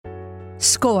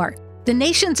SCORE, the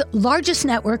nation's largest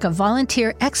network of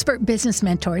volunteer expert business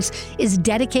mentors, is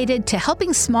dedicated to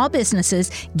helping small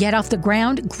businesses get off the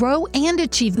ground, grow, and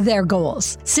achieve their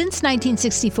goals. Since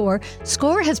 1964,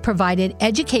 SCORE has provided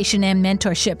education and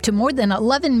mentorship to more than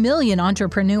 11 million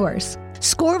entrepreneurs.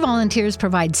 SCORE volunteers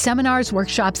provide seminars,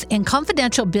 workshops, and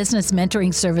confidential business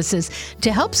mentoring services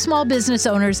to help small business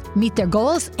owners meet their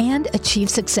goals and achieve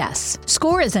success.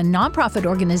 SCORE is a nonprofit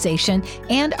organization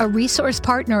and a resource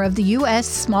partner of the U.S.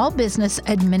 Small Business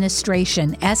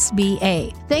Administration,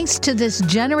 SBA. Thanks to this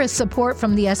generous support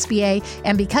from the SBA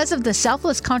and because of the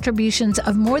selfless contributions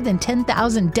of more than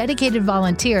 10,000 dedicated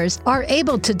volunteers, are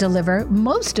able to deliver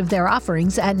most of their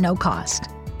offerings at no cost.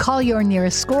 Call your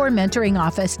nearest SCORE mentoring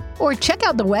office or check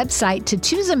out the website to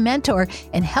choose a mentor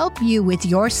and help you with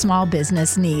your small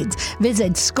business needs.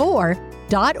 Visit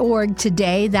score.org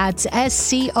today. That's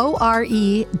SCORE.org.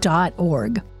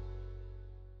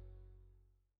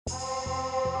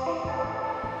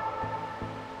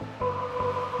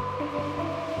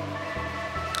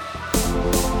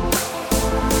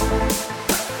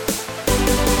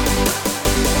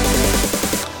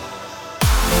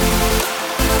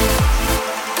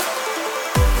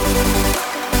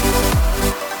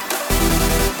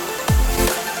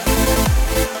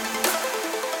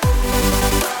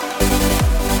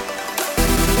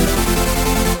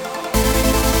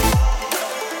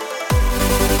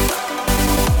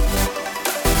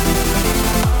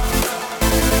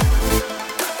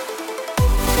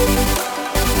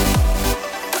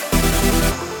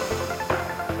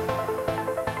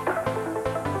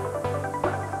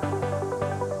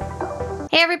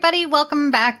 Hey everybody,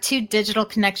 welcome back to Digital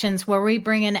Connections, where we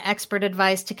bring in expert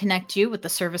advice to connect you with the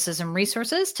services and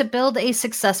resources to build a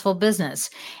successful business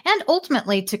and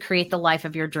ultimately to create the life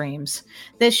of your dreams.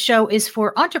 This show is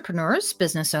for entrepreneurs,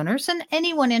 business owners, and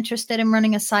anyone interested in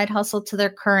running a side hustle to their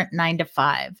current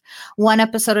 9-to-5. One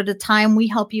episode at a time, we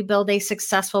help you build a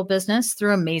successful business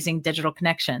through amazing digital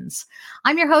connections.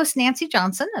 I'm your host, Nancy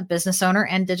Johnson, a business owner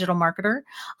and digital marketer.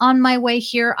 On my way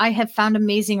here, I have found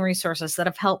amazing resources that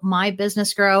have helped my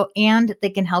business grow, and they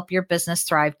can help your business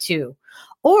thrive too,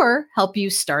 or help you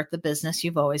start the business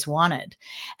you've always wanted.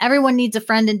 Everyone needs a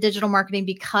friend in digital marketing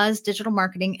because digital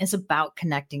marketing is about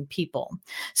connecting people.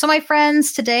 So my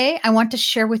friends, today I want to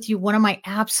share with you one of my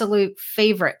absolute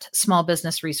favorite small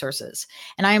business resources.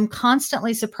 And I am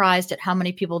constantly surprised at how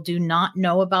many people do not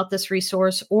know about this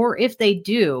resource, or if they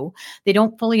do, they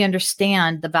don't fully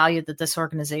understand the value that this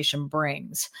organization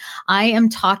brings. I am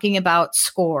talking about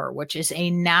SCORE, which is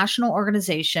a national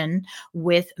organization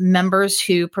with members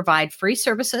who provide free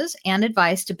services and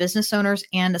advice to business owners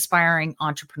and aspiring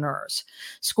entrepreneurs.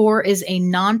 SCORE is a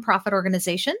nonprofit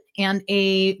organization and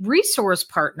a resource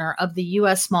partner of the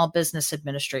U.S. Small Business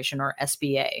Administration, or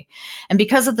SBA. And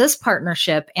because of this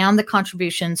partnership and the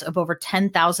contributions of over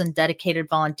 10,000 dedicated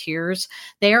volunteers,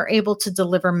 they are able to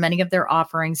deliver many of their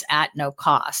offerings at no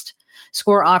cost.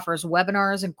 SCORE offers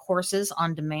webinars and courses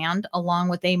on demand, along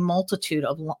with a multitude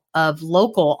of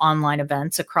local online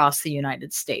events across the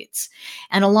United States.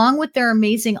 And along with their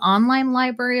amazing online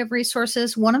library of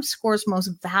resources, one of SCORE's most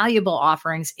valuable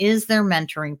offerings is their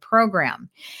mentoring program.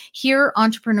 Here,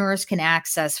 entrepreneurs can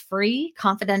access free,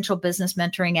 confidential business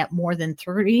mentoring at more than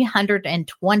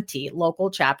 320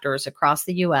 local chapters across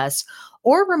the U.S.,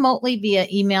 or remotely via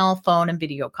email, phone, and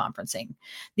video conferencing.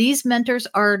 These mentors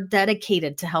are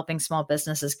dedicated to helping small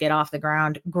businesses get off the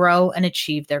ground, grow, and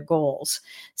achieve their goals.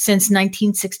 Since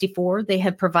 1964, they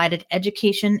have provided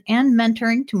education and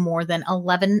mentoring to more than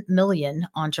 11 million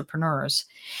entrepreneurs.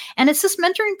 And it's this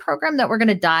mentoring program that we're going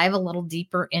to dive a little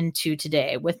deeper into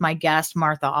today with my guest,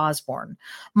 Martha Osborne.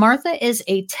 Martha is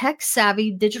a tech-savvy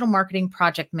digital marketing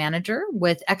project manager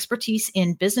with expertise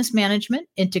in business management,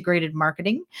 integrated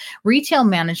marketing, retail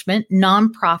management,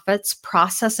 nonprofits,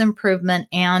 process improvement,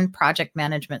 and project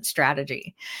management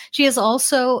strategy. She is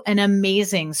also an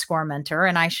amazing SCORE mentor,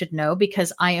 and I should know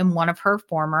because I am one of her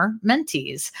former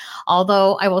mentees.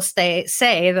 Although I will say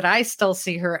that I still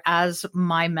see her as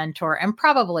my mentor and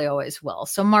probably always will.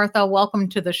 So Martha, welcome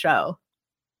to the show.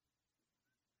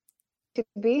 To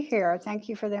be here. Thank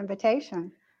you for the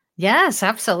invitation. Yes,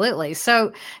 absolutely.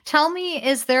 So tell me,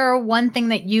 is there one thing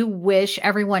that you wish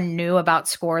everyone knew about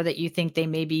SCORE that you think they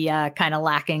may be kind of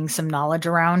lacking some knowledge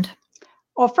around?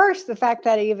 Well, first, the fact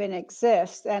that it even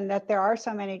exists and that there are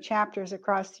so many chapters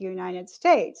across the United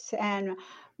States. And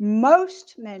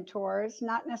most mentors,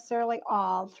 not necessarily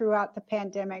all, throughout the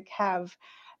pandemic have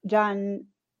done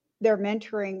their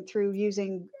mentoring through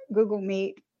using Google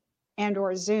Meet and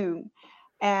or Zoom.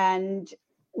 And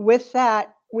with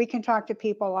that, we can talk to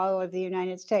people all over the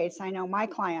United States. I know my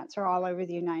clients are all over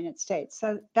the United States.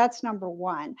 So that's number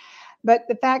one. But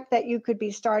the fact that you could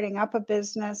be starting up a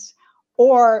business,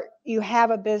 or you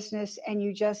have a business and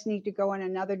you just need to go in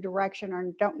another direction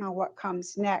or don't know what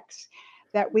comes next,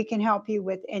 that we can help you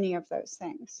with any of those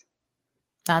things.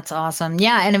 That's awesome.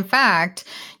 Yeah. And in fact,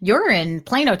 you're in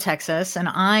Plano, Texas, and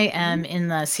I am in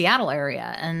the Seattle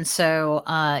area. And so,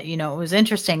 it was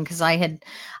interesting because I'd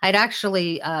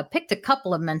actually picked a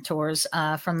couple of mentors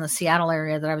from the Seattle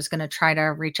area that I was going to try to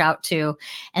reach out to.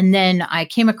 And then I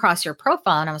came across your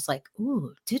profile and I was like,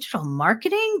 ooh, digital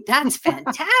marketing? That's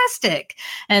fantastic.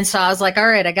 And so I was like, all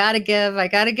right, I got to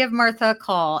give Martha a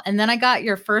call. And then I got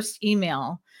your first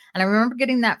email. And I remember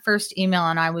getting that first email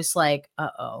and I was like,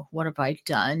 uh-oh, what have I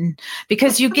done?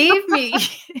 Because you gave me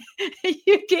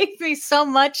so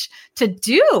much to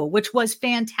do, which was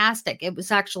fantastic. It was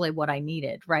actually what I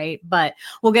needed, right? But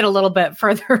we'll get a little bit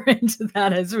further into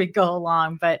that as we go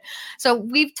along. But so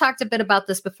we've talked a bit about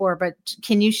this before, but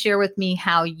can you share with me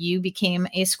how you became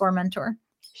a SCORE mentor?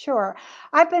 Sure.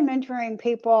 I've been mentoring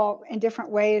people in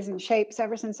different ways and shapes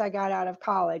ever since I got out of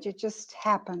college. It just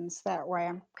happens that way.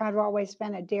 I've kind of always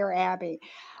been a Dear Abby,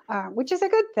 which is a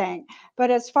good thing.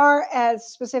 But as far as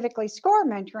specifically SCORE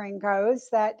mentoring goes,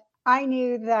 that I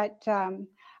knew that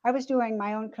I was doing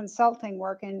my own consulting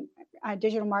work in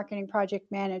digital marketing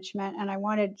project management, and I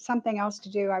wanted something else to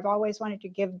do. I've always wanted to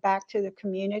give back to the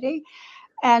community.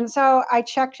 And so I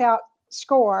checked out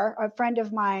SCORE. A friend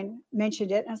of mine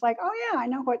mentioned it and I was like, oh yeah, I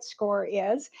know what SCORE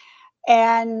is.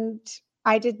 And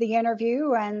I did the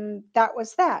interview and that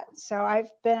was that. So I've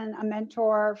been a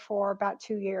mentor for about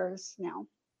 2 years now.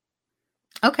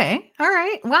 Okay. All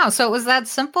right. Wow. So it was that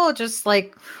simple, just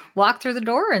like walk through the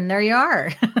door and there you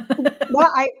are.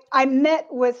 Well, I met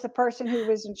with the person who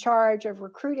was in charge of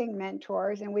recruiting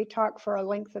mentors and we talked for a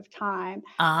length of time.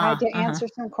 I had to answer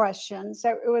some questions.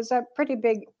 So it was a pretty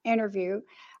big interview,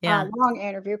 long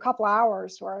interview, a couple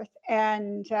hours worth.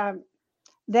 And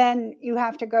then you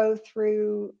have to go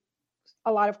through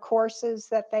a lot of courses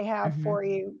that they have for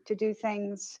you to do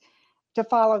things, to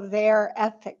follow their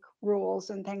ethic rules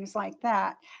and things like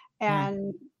that.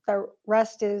 And the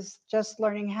rest is just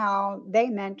learning how they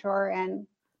mentor and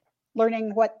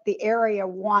learning what the area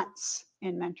wants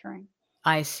in mentoring.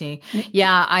 I see.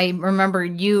 Yeah, I remember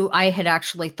I had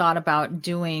actually thought about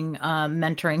doing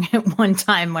mentoring at one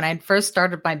time when I first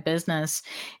started my business,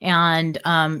 and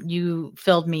you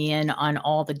filled me in on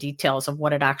all the details of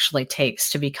what it actually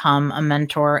takes to become a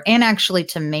mentor and actually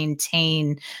to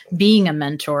maintain being a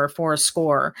mentor for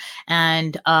SCORE.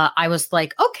 And I was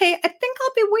like, okay, I think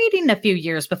I'll be waiting a few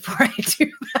years before I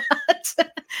do that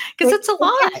because it's a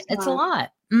lot. It's a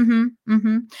lot.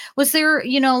 Was there,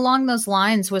 along those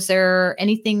lines, was there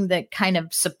anything that kind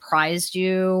of surprised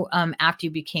you after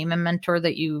you became a mentor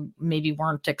that you maybe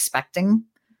weren't expecting?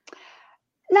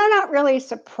 No, not really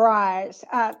surprised.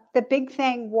 The big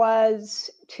thing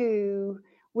was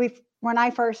when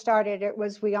I first started,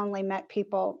 we only met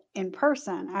people in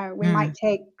person. We might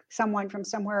take someone from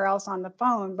somewhere else on the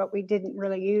phone, but we didn't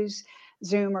really use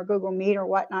Zoom or Google Meet or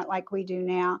whatnot like we do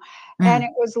now. And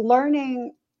it was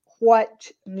learning what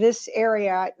this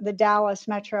area, the Dallas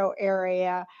metro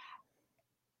area,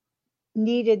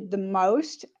 needed the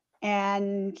most.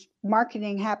 And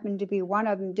marketing happened to be one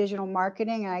of them, digital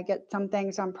marketing. And I get some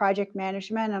things on project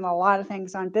management and a lot of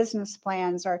things on business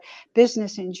plans or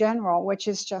business in general, which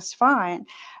is just fine.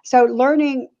 So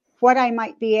learning what I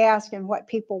might be asked and what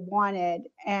people wanted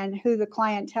and who the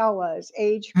clientele was,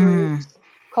 age groups,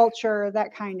 culture,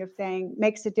 that kind of thing,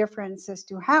 makes a difference as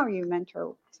to how you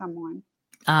mentor someone.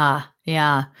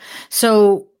 Yeah.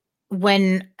 So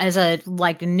when, as a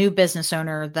new business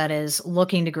owner that is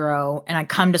looking to grow and I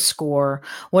come to SCORE,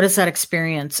 what does that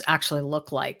experience actually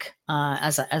look like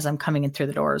as I'm coming in through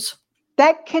the doors?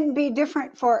 That can be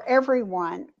different for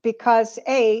everyone because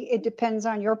it depends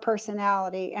on your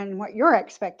personality and what your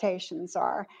expectations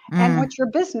are and what your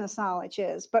business knowledge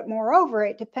is. But moreover,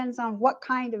 it depends on what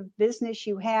kind of business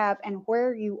you have and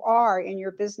where you are in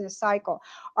your business cycle.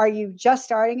 Are you just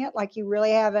starting it, like you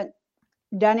really haven't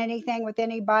done anything with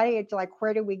anybody? It's like,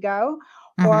 where do we go?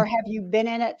 Or have you been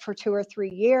in it for 2 or 3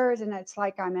 years and it's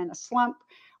like, I'm in a slump.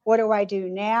 What do I do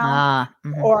now?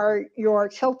 Or you're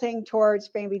tilting towards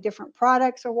maybe different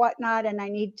products or whatnot, and I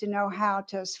need to know how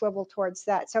to swivel towards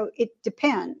that. So it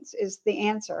depends is the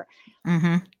answer.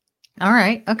 All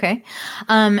right. Okay.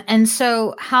 And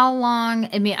so how long,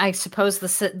 I suppose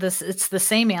this it's the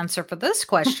same answer for this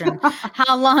question.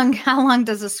 How long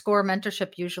does a SCORE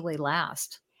mentorship usually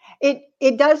last?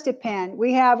 It does depend.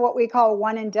 We have what we call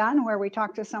one and done, where we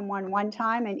talk to someone one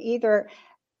time and either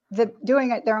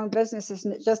doing it their own business is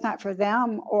just not for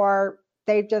them, or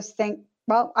they just think,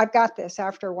 well, I've got this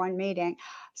after one meeting.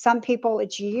 Some people,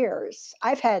 it's years.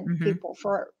 I've had people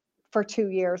for 2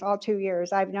 years, all 2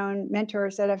 years. I've known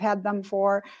mentors that have had them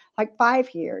for like 5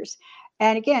 years.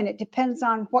 And again, it depends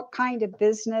on what kind of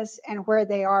business and where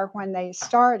they are when they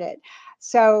started.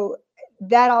 So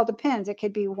that all depends. It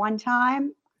could be one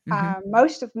time.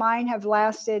 Most of mine have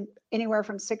lasted anywhere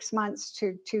from 6 months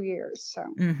to 2 years. So,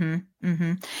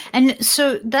 and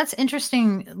so that's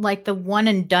interesting, like the one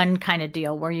and done kind of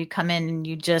deal where you come in and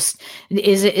you just,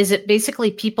 is it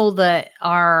basically people that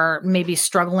are maybe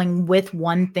struggling with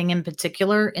one thing in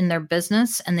particular in their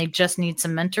business and they just need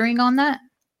some mentoring on that?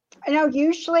 I know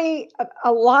usually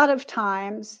a lot of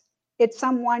times it's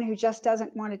someone who just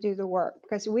doesn't want to do the work,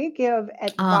 because we give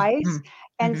advice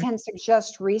and can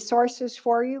suggest resources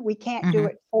for you. We can't do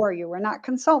it for you. We're not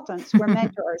consultants, we're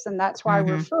mentors, and that's why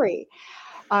we're free.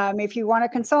 If you want a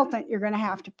consultant, you're going to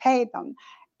have to pay them.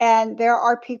 And there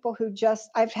are people who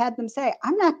I've had them say,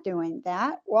 I'm not doing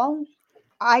that. Well,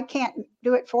 I can't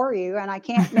do it for you and I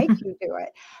can't make you do it.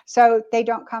 So they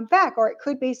don't come back. Or it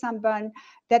could be someone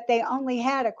that they only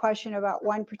had a question about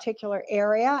one particular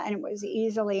area and it was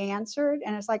easily answered.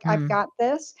 And it's like, I've got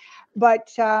this.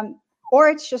 But, or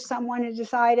it's just someone who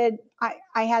decided,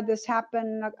 I had this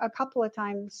happen a couple of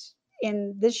times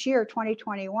in this year,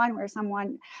 2021, where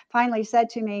someone finally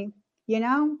said to me,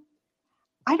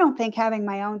 I don't think having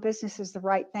my own business is the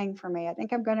right thing for me. I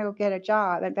think I'm going to go get a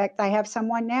job. In fact, I have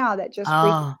someone now that just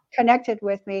connected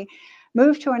with me,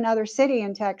 moved to another city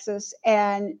in Texas,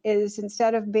 and is,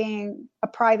 instead of being a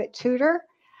private tutor,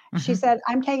 she said,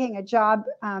 I'm taking a job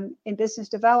in business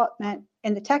development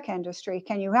in the tech industry.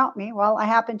 Can you help me? Well, I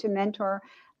happen to mentor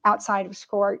outside of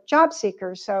SCORE job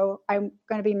seekers, so I'm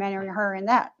going to be mentoring her in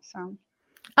that. So.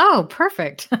 Oh,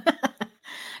 perfect.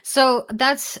 So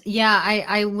that's,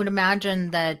 I would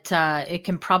imagine that it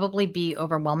can probably be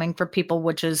overwhelming for people,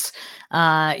 which is,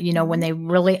 when they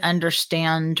really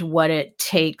understand what it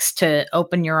takes to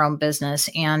open your own business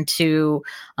and to,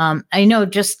 I know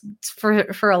just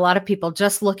for a lot of people,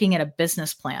 just looking at a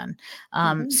business plan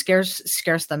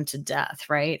scares them to death,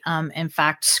 right? In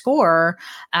fact, SCORE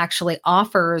actually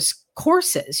offers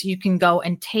courses you can go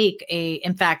and take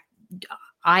in fact,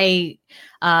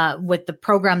 with the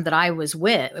program that I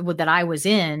was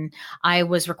in, I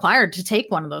was required to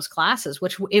take one of those classes,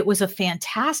 which it was a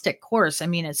fantastic course. I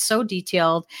mean, it's so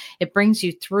detailed. It brings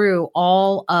you through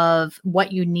all of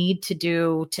what you need to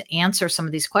do to answer some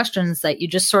of these questions that you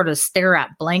just sort of stare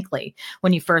at blankly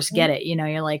when you first get it.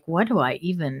 You're like, what do I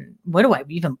even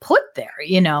put there?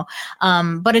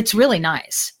 But it's really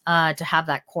nice to have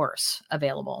that course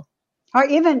available. Or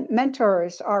even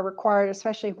mentors are required,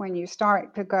 especially when you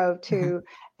start, to go to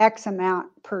X amount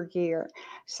per year.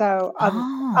 So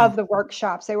of the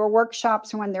workshops, they were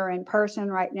workshops when they're in person.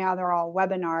 Right now, they're all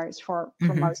webinars for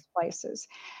most places.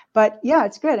 But yeah,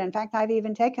 it's good. In fact, I've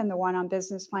even taken the one on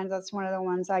business plans. That's one of the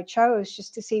ones I chose,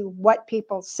 just to see what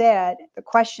people said, the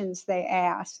questions they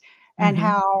asked, and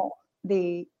how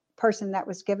the person that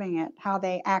was giving it, how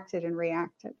they acted and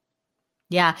reacted.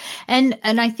 Yeah. And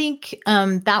I think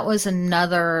that was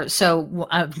another, so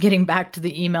getting back to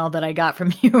the email that I got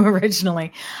from you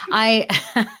originally, I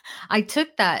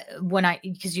took that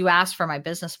because you asked for my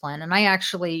business plan, and I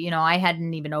actually, I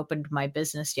hadn't even opened my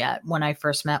business yet when I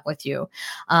first met with you.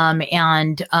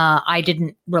 And I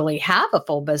didn't really have a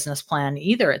full business plan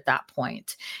either at that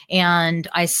point. And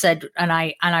I said, and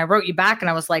I wrote you back and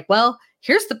I was like, well,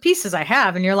 here's the pieces I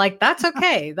have. And you're like, that's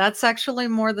okay. That's actually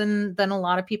more than a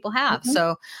lot of people have.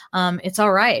 So it's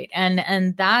all right.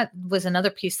 And that was another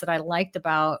piece that I liked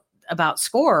about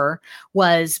SCORE,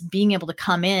 was being able to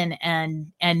come in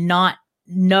and not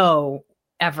know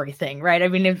everything, right? I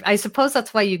mean, I suppose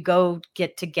that's why you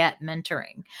get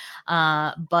mentoring.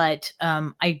 But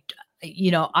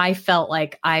I felt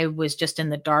like I was just in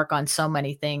the dark on so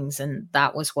many things. And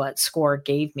that was what SCORE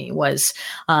gave me, was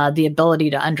the ability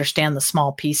to understand the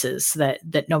small pieces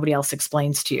that nobody else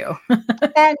explains to you.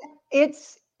 And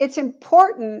it's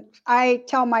important. I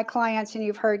tell my clients, and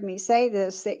you've heard me say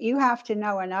this, that you have to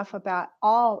know enough about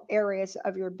all areas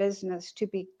of your business to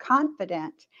be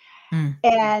confident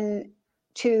and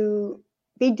to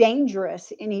be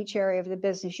dangerous in each area of the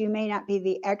business. You may not be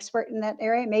the expert in that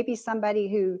area. Maybe somebody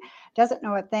who doesn't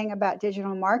know a thing about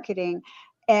digital marketing,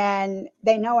 and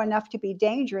they know enough to be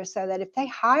dangerous, so that if they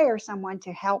hire someone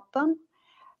to help them,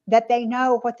 that they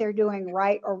know what they're doing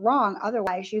right or wrong.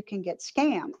 Otherwise, you can get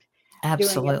scammed.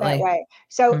 Absolutely. Doing it that way.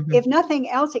 So if nothing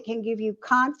else, it can give you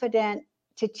confidence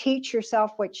to teach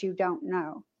yourself what you don't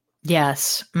know.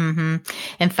 Yes.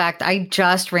 In fact, I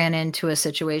just ran into a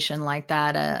situation like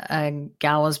that. A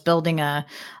gal was building a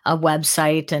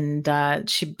website, and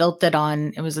she built it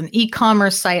on, it was an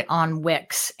e-commerce site on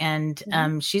Wix. And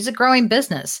she's a growing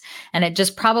business. And it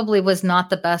just probably was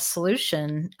not the best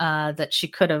solution that she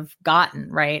could have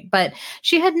gotten. Right. But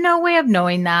she had no way of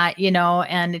knowing that,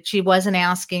 and she wasn't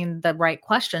asking the right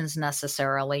questions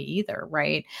necessarily either.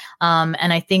 Right.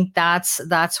 And I think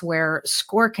that's where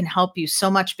SCORE can help you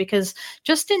so much, because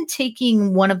just in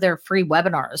taking one of their free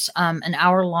webinars, an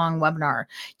hour-long webinar,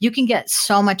 you can get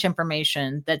so much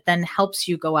information that then helps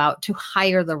you go out to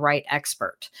hire the right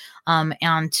expert,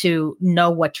 and to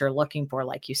know what you're looking for,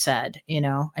 like you said.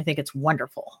 I think it's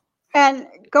wonderful. And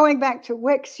going back to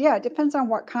Wix, yeah, it depends on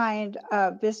what kind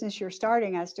of business you're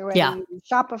starting as to whether you use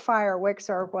Shopify or Wix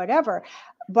or whatever.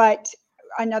 But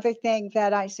another thing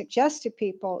that I suggest to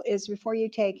people is, before you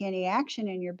take any action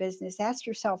in your business, ask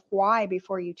yourself why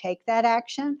before you take that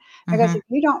action. Because if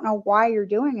you don't know why you're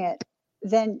doing it,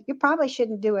 then you probably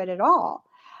shouldn't do it at all.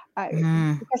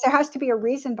 Because there has to be a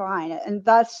reason behind it, and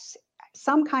thus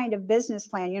some kind of business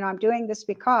plan. I'm doing this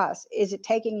because, is it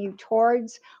taking you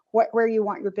towards where you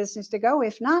want your business to go?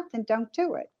 If not, then don't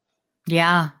do it.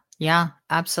 Yeah,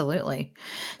 absolutely.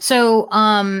 So,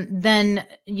 then,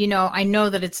 I know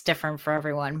that it's different for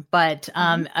everyone, but,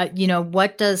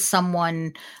 what does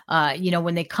someone,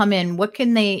 when they come in,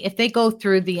 if they go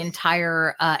through the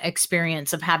entire,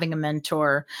 experience of having a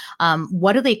mentor,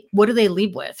 what do they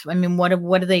leave with? I mean,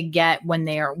 what do they get when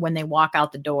they walk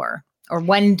out the door, or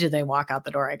when do they walk out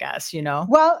the door, I guess,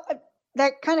 Well,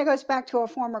 that kind of goes back to a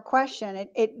former question.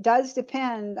 It does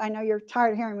depend. I know you're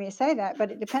tired of hearing me say that,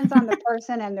 but it depends on the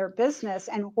person and their business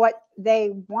and what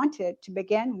they wanted to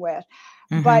begin with.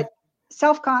 But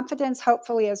self-confidence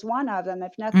hopefully is one of them.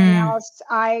 If nothing else,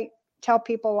 I tell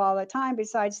people all the time,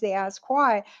 besides the ask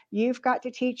why, you've got to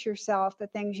teach yourself the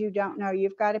things you don't know.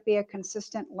 You've got to be a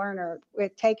consistent learner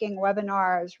with taking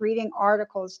webinars, reading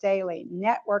articles daily,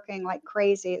 networking like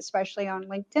crazy, especially on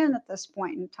LinkedIn at this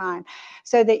point in time,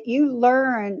 so that you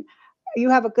learn.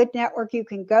 You have a good network you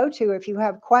can go to if you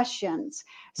have questions.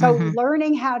 So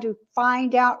learning how to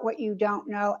find out what you don't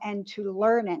know and to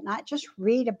learn it, not just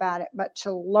read about it, but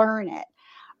to learn it.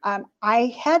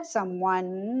 I had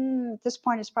someone, at this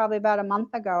point, it's probably about a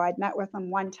month ago, I'd met with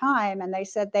them one time, and they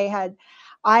said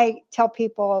I tell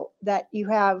people that you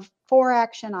have 4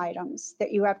 action items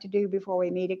that you have to do before we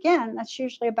meet again. That's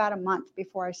usually about a month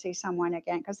before I see someone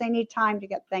again, because they need time to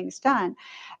get things done.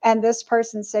 And this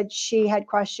person said she had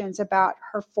questions about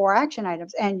her 4 action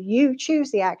items, and you choose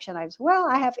the action items. Well,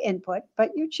 I have input, but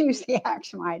you choose the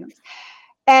action items.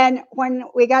 And when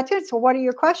we got to it, so what are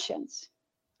your questions?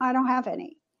 I don't have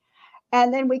any.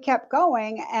 And then we kept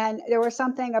going, and there was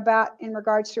something about, in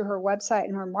regards to her website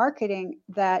and her marketing,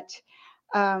 that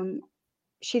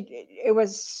she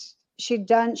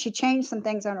changed some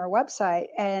things on her website,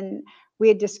 and we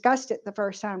had discussed it the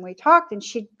first time we talked, and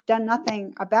she'd done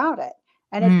nothing about it.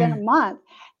 And it'd been a month.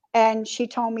 And she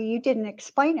told me, you didn't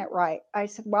explain it right. I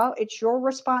said, well, it's your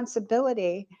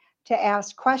responsibility to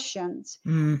ask questions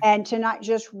and to not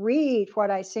just read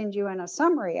what I send you in a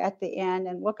summary at the end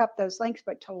and look up those links,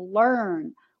 but to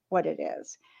learn what it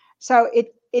is. So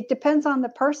it depends on the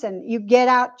person. You get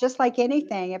out, just like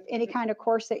anything, if any kind of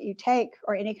course that you take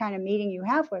or any kind of meeting you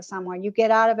have with someone, you get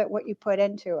out of it what you put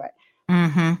into it.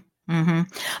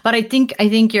 But I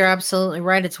think you're absolutely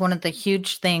right. It's one of the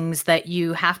huge things that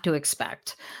you have to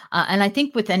expect. And I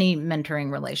think with any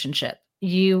mentoring relationship,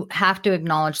 you have to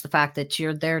acknowledge the fact that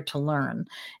you're there to learn.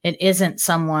 It isn't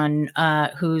someone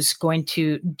who's going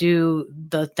to do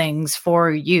the things for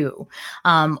you,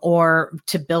 or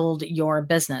to build your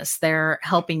business. They're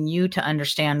helping you to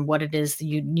understand what it is that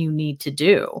you need to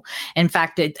do. In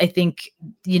fact, I think,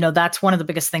 that's one of the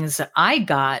biggest things that I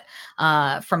got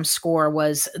from SCORE,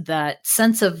 was that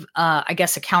sense of, I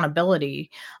guess, accountability,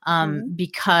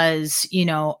 because,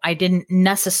 I didn't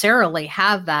necessarily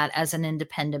have that as an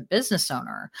independent business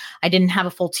owner. I didn't have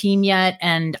a full team yet.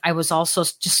 And I was also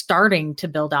just starting to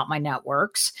build out my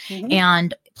networks.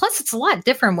 And plus, it's a lot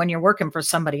different when you're working for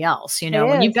somebody else.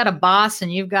 When you've got a boss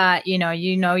and you've got,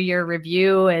 your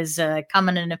review is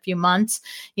coming in a few months,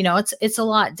 it's a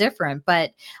lot different.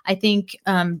 But I think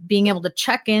being able to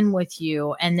check in with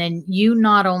you, and then you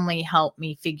not only help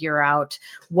me figure out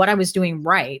what I was doing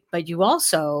right, but you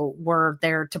also were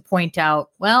there to point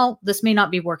out, well, this may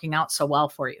not be working out so well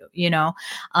for you,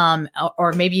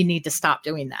 or maybe you need to stop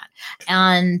doing that.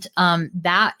 And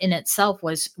that in itself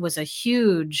was a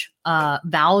huge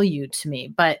value to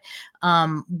me. But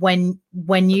when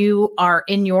you are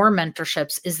in your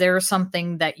mentorships, is there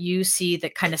something that you see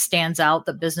that kind of stands out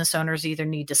that business owners either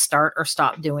need to start or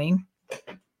stop doing?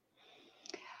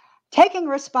 Taking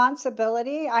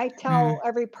responsibility. I tell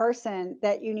every person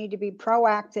that you need to be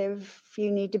proactive, you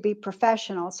need to be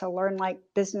professional, so learn like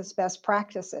business best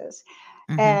practices.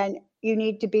 And you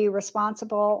need to be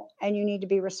responsible and you need to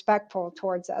be respectful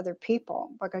towards other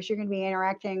people, because you're going to be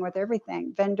interacting with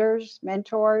everything, vendors,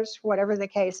 mentors, whatever the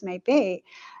case may be.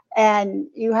 And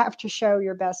you have to show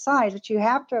your best side, but you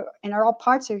have to, in all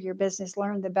parts of your business,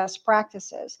 learn the best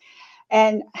practices.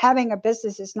 And having a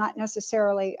business is not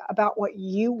necessarily about what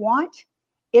you want,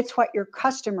 it's what your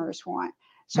customers want.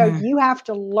 So you have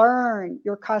to learn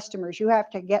your customers. You have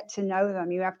to get to know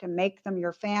them. You have to make them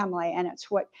your family. And it's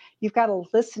what you've got to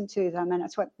listen to them. And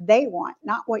it's what they want,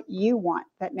 not what you want,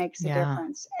 that makes a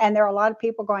difference. And there are a lot of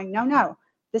people going, no,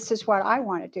 this is what I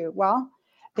want to do. Well,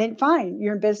 then fine,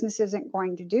 your business isn't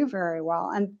going to do very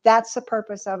well. And that's the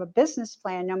purpose of a business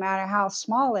plan, no matter how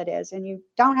small it is. And you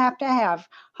don't have to have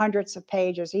hundreds of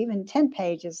pages, even 10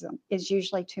 pages is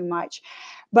usually too much.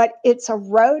 But it's a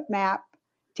roadmap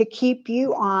to keep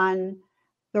you on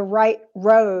the right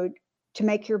road to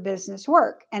make your business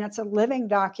work. And it's a living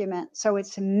document. So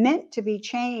it's meant to be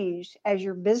changed as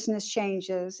your business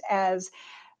changes, as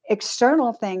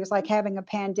external things like having a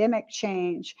pandemic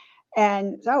change.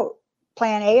 And so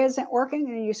plan A isn't working,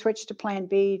 and you switch to plan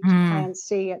B, to plan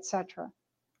C, etc.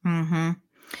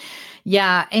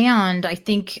 Yeah. And I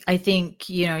think,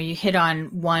 you hit on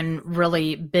one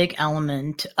really big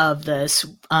element of this,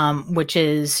 which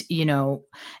is,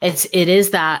 it is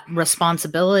that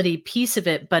responsibility piece of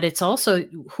it, but it's also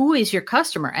who is your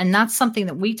customer. And that's something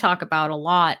that we talk about a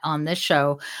lot on this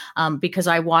show, because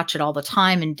I watch it all the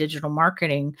time in digital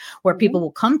marketing, where people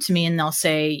will come to me and they'll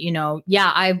say,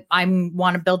 I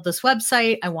want to build this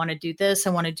website. I want to do this. I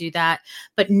want to do that.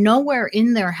 But nowhere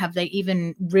in there have they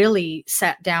even really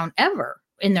sat down ever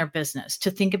in their business to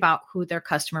think about who their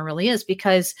customer really is,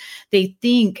 because they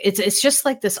think it's just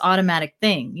like this automatic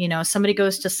thing. Somebody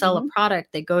goes to sell a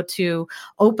product, they go to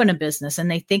open a business,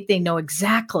 and they think they know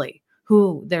exactly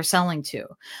who they're selling to.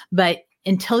 But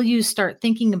until you start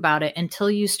thinking about it, until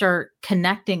you start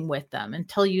connecting with them,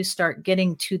 until you start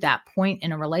getting to that point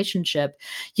in a relationship,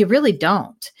 you really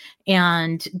don't.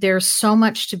 And there's so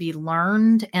much to be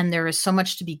learned, and there is so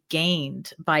much to be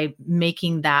gained by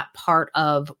making that part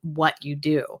of what you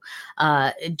do,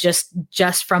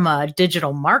 just from a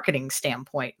digital marketing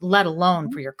standpoint, let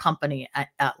alone for your company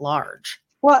at large.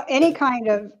 Well, any kind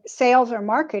of sales or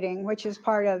marketing, which is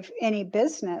part of any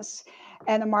business,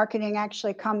 and the marketing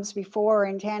actually comes before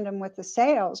in tandem with the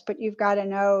sales, but you've got to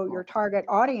know your target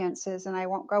audiences. And I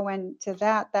won't go into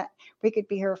that we could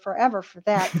be here forever for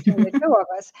that between the two of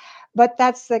us, but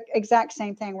that's the exact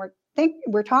same thing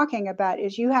we're talking about.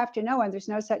 Is you have to know, and there's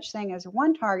no such thing as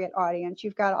one target audience.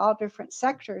 You've got all different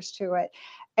sectors to it,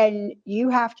 and you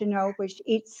have to know which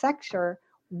each sector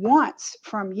wants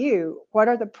from you. What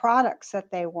are the products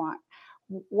that they want?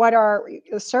 What are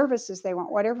the services they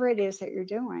want? Whatever it is that you're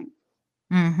doing.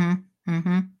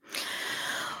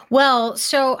 Well,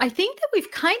 so I think that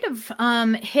we've kind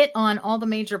of hit on all the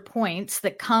major points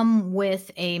that come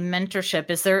with a mentorship.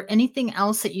 Is there anything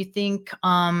else that you think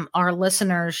our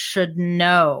listeners should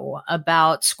know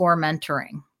about SCORE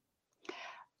mentoring?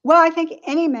 Well, I think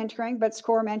any mentoring, but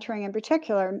SCORE mentoring in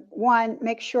particular, one,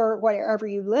 make sure wherever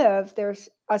you live, there's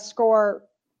a SCORE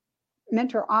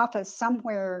mentor office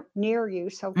somewhere near you.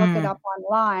 So look it up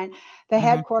online. The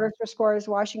headquarters for SCORE is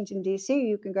Washington, D.C.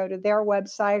 You can go to their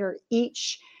website, or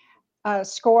each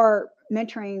SCORE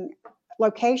mentoring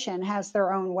location has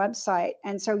their own website.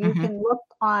 And so you can look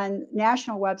on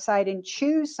national website and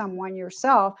choose someone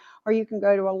yourself, or you can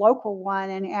go to a local one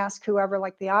and ask whoever,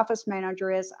 like the office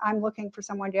manager is, I'm looking for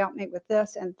someone to help me with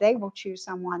this, and they will choose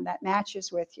someone that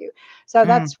matches with you. So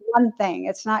that's one thing.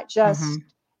 It's not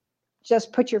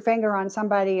just put your finger on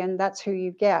somebody and that's who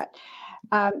you get.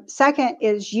 Second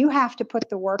is you have to put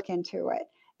the work into it.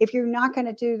 If you're not going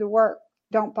to do the work,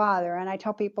 don't bother. And I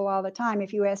tell people all the time,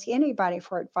 if you ask anybody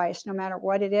for advice, no matter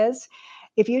what it is,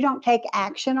 if you don't take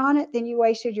action on it, then you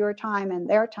wasted your time and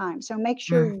their time. So make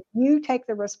sure you take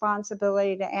the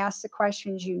responsibility to ask the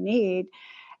questions you need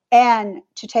and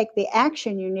to take the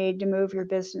action you need to move your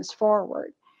business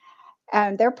forward.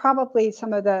 And they're probably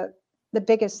some of the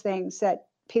biggest things that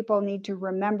people need to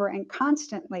remember and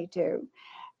constantly do.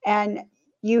 And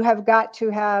you have got to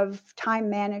have time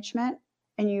management,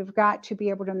 and you've got to be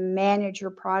able to manage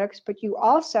your products, but you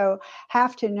also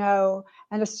have to know,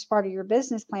 and this is part of your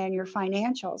business plan, your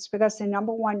financials, because the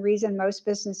number one reason most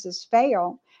businesses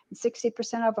fail,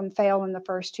 60% of them fail in the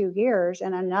first 2 years,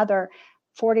 and another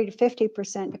 40 to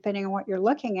 50%, depending on what you're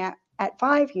looking at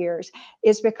 5 years,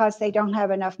 is because they don't have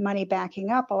enough money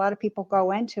backing up. A lot of people go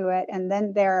into it and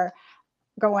then they're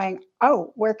going,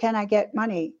 oh, where can I get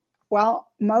money? Well,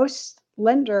 most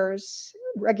lenders,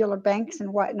 regular banks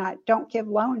and whatnot, don't give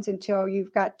loans until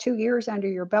you've got 2 years under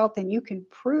your belt and you can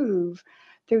prove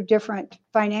through different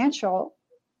financial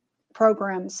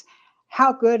programs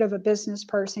how good of a business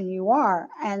person you are.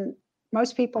 And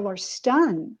most people are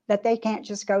stunned that they can't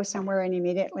just go somewhere and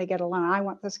immediately get a loan. I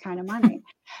want this kind of money.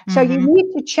 So you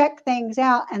need to check things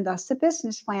out, and thus the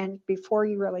business plan before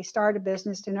you really start a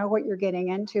business, to know what you're getting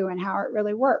into and how it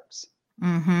really works.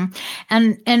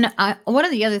 And one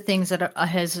of the other things that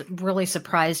has really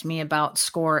surprised me about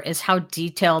SCORE is how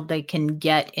detailed they can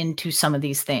get into some of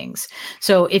these things.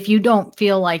 So if you don't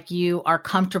feel like you are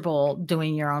comfortable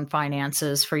doing your own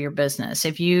finances for your business,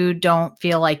 if you don't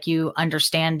feel like you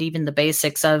understand even the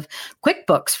basics of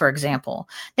QuickBooks, for example,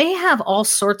 they have all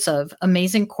sorts of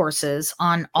amazing courses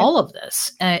on all of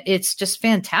this. It's just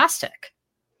fantastic.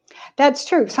 That's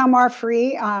true. Some are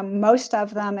free. Most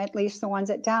of them, at least the ones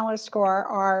at Dallas SCORE,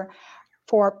 are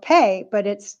for pay, but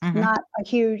it's not a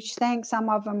huge thing. Some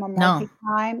of them are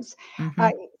multi-times.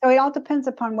 So it all depends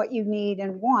upon what you need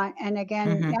and want. And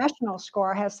again, National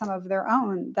SCORE has some of their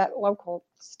own that locals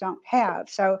don't have.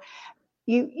 So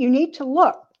you need to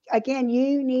look. Again,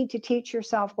 you need to teach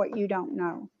yourself what you don't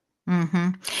know.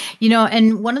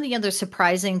 And one of the other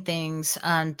surprising things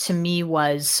to me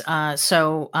was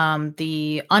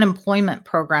the unemployment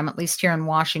program, at least here in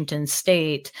Washington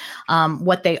State,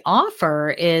 what they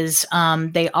offer is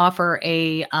they offer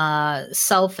a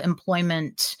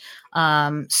self-employment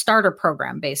starter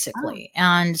program, basically.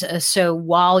 And so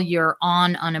while you're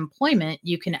on unemployment,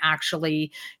 you can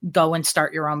actually go and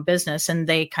start your own business, and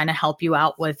they kind of help you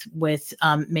out with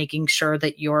making sure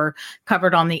that you're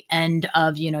covered on the end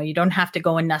of, you don't have to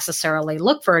go and necessarily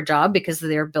look for a job because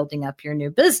they're building up your new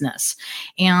business.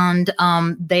 And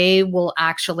they will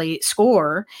actually,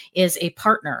 SCORE is a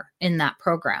partner in that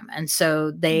program. And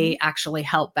so they actually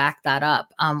help back that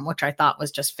up, which I thought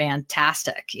was just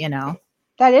fantastic,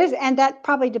 That is, and that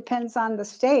probably depends on the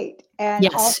state. And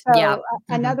also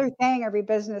another thing every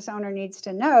business owner needs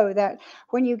to know, that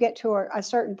when you get to a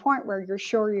certain point where you're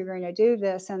sure you're going to do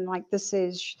this, and like this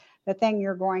is the thing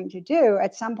you're going to do,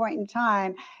 at some point in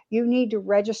time, you need to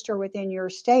register within your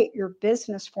state your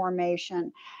business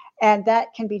formation. And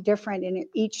that can be different in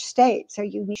each state. So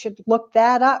you should look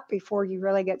that up before you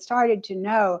really get started, to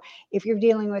know if you're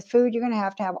dealing with food, you're going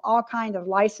to have all kinds of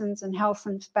license and health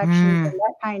inspections and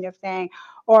that kind of thing.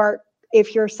 Or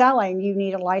if you're selling, you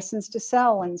need a license to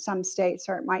sell in some states,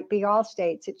 or it might be all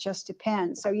states. It just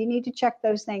depends. So you need to check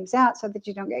those things out so that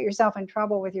you don't get yourself in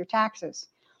trouble with your taxes.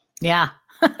 Yeah.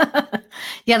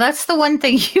 Yeah, that's the one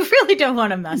thing you really don't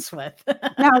want to mess with.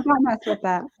 No, don't mess with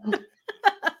that.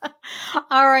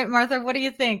 All right, Martha, what do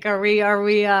you think? Have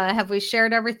we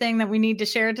shared everything that we need to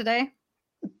share today?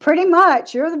 Pretty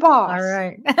much. You're the boss. All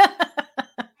right.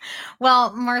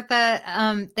 Well,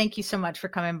 Martha, thank you so much for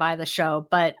coming by the show,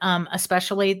 but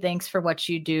especially thanks for what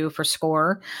you do for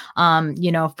SCORE.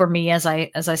 For me, as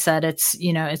I said,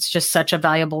 it's just such a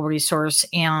valuable resource,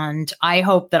 and I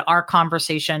hope that our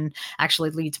conversation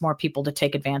actually leads more people to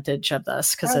take advantage of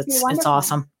this, because it's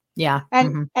awesome. Yeah.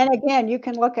 And again, you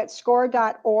can look at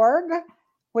score.org,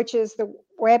 which is the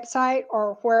website,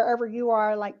 or wherever you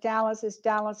are, like Dallas is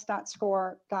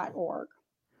dallas.score.org.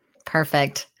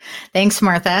 Perfect. Thanks,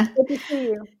 Martha. Good to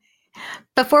see you.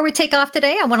 Before we take off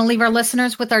today, I want to leave our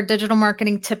listeners with our digital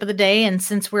marketing tip of the day. And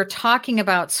since we're talking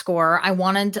about SCORE, I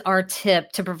wanted our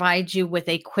tip to provide you with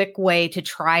a quick way to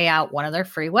try out one of their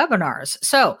free webinars.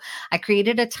 So I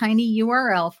created a tiny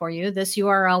URL for you. This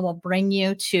URL will bring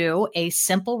you to a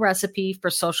simple recipe for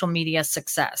social media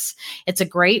success. It's a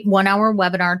great 1-hour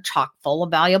webinar chock full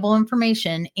of valuable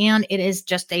information, and it is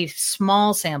just a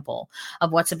small sample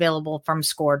of what's available from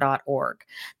score.org.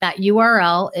 That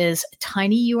URL is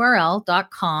tinyurl.com/SCORE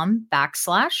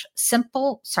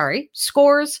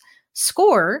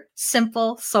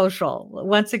Simple Social.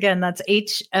 Once again, that's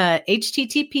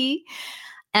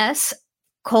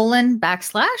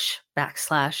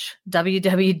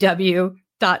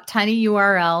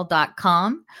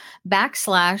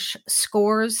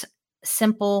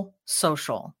Simple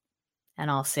Social. And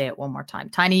I'll say it one more time,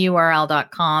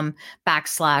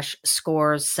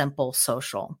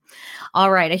 tinyurl.com/ScoresSimpleSocial.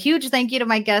 All right. A huge thank you to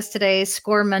my guest today,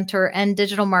 SCORE mentor and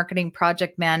digital marketing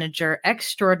project manager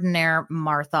extraordinaire,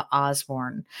 Martha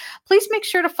Osborne. Please make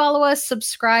sure to follow us,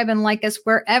 subscribe, and like us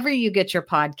wherever you get your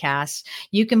podcasts.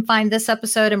 You can find this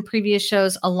episode and previous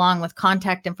shows along with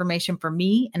contact information for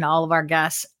me and all of our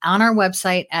guests on our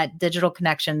website at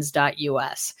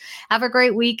digitalconnections.us. Have a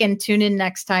great week and tune in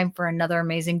next time for another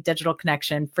amazing digital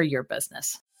connection for your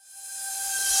business.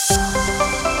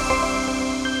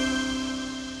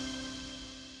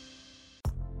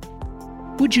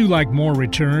 Would you like more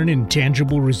return and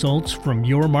tangible results from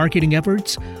your marketing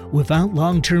efforts without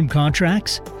long-term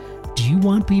contracts? Do you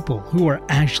want people who are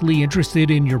actually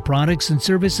interested in your products and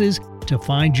services to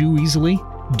find you easily?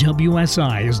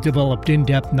 WSI has developed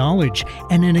in-depth knowledge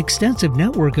and an extensive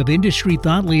network of industry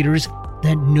thought leaders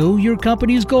that know your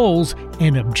company's goals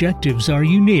and objectives are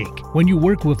unique. When you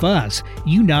work with us,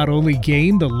 you not only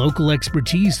gain the local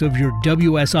expertise of your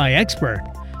WSI expert,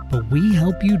 but we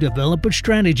help you develop a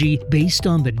strategy based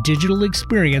on the digital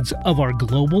experience of our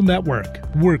global network.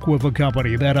 Work with a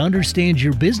company that understands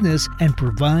your business and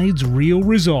provides real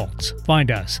results. Find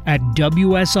us at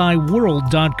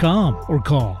WSIWorld.com or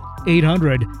call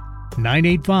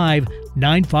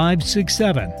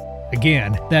 800-985-9567.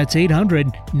 Again, that's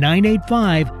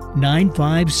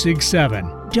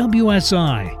 800-985-9567.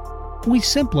 WSI. We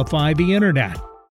simplify the internet.